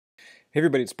Hey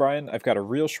everybody, it's Brian. I've got a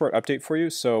real short update for you.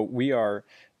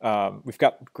 We've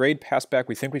got grade passback.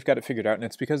 We think we've got it figured out, and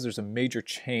it's because there's a major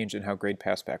change in how grade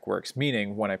passback works.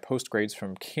 Meaning, when I post grades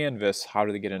from Canvas, how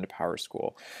do they get into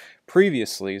PowerSchool?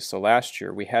 Previously, so last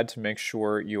year, we had to make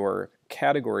sure your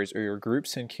categories or your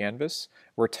groups in Canvas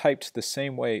were typed the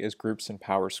same way as groups in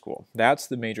PowerSchool. That's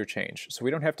the major change. So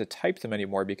we don't have to type them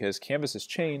anymore because Canvas has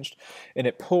changed and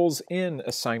it pulls in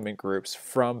assignment groups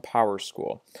from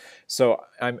PowerSchool. So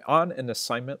I'm on an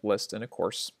assignment list in a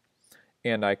course,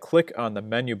 and I click on the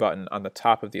menu button on the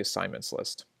top of the assignments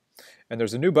list. And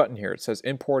there's a new button here. It says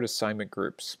Import Assignment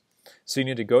Groups. So you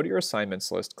need to go to your assignments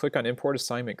list, click on Import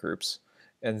Assignment Groups,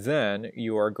 and then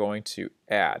you are going to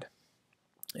add.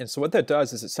 And so what that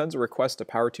does is it sends a request to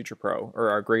PowerTeacher Pro, or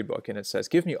our gradebook, and it says,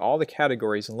 give me all the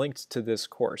categories linked to this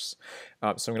course. So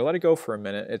I'm going to let it go for a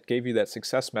minute. It gave you that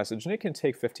success message, and it can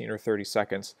take 15 or 30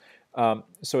 seconds.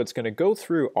 So it's going to go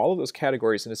through all of those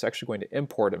categories, and it's actually going to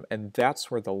import them, and that's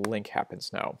where the link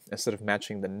happens now. Instead of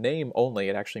matching the name only,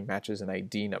 it actually matches an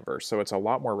ID number, so it's a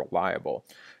lot more reliable.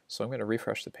 So I'm going to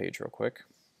refresh the page real quick,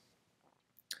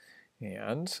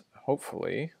 and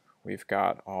hopefully we've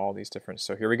got all these different,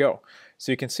 so here we go.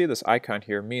 So you can see this icon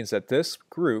here means that this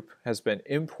group has been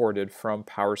imported from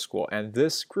PowerSchool, and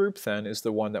this group then is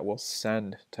the one that will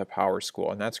send to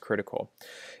PowerSchool, and that's critical.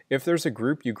 If there's a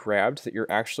group you grabbed that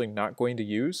you're actually not going to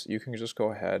use, you can just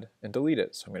go ahead and delete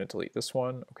it. So I'm going to delete this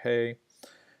one, okay.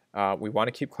 We want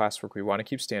to keep classwork, we want to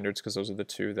keep standards because those are the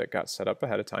two that got set up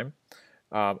ahead of time.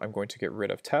 I'm going to get rid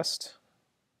of test,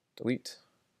 delete,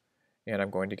 and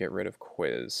I'm going to get rid of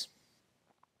quiz.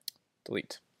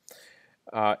 Delete.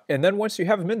 And then once you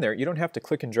have them in there, you don't have to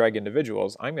click and drag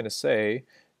individuals. I'm going to say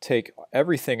take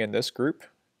everything in this group,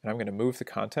 and I'm going to move the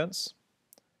contents,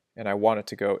 and I want it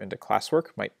to go into classwork,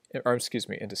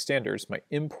 into standards, my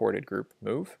imported group,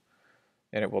 move,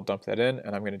 and it will dump that in,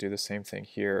 and I'm going to do the same thing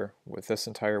here with this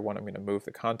entire one. I'm going to move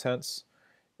the contents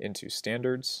into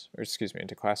standards,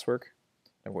 into classwork.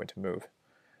 I'm going to move.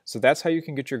 So that's how you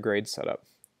can get your grades set up.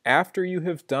 After you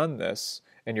have done this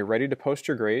and you're ready to post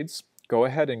your grades, go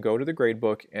ahead and go to the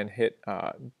gradebook and hit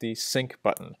the sync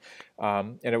button.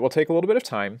 And it will take a little bit of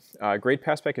time. Grade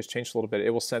Passback has changed a little bit. It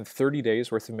will send 30 days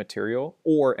worth of material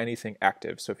or anything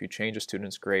active. So if you change a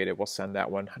student's grade, it will send that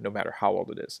one no matter how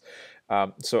old it is.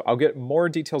 So I'll get more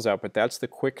details out, but that's the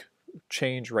quick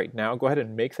change right now. Go ahead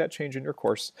and make that change in your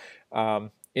course.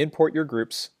 Import your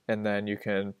groups, and then you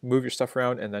can move your stuff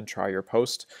around and then try your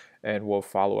post, and we'll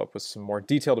follow up with some more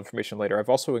detailed information later. I've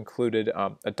also included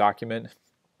a document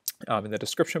in the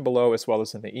description below, as well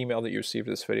as in the email that you received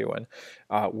this video in,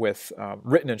 with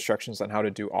written instructions on how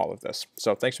to do all of this.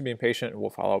 So thanks for being patient, and we'll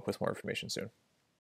follow up with more information soon.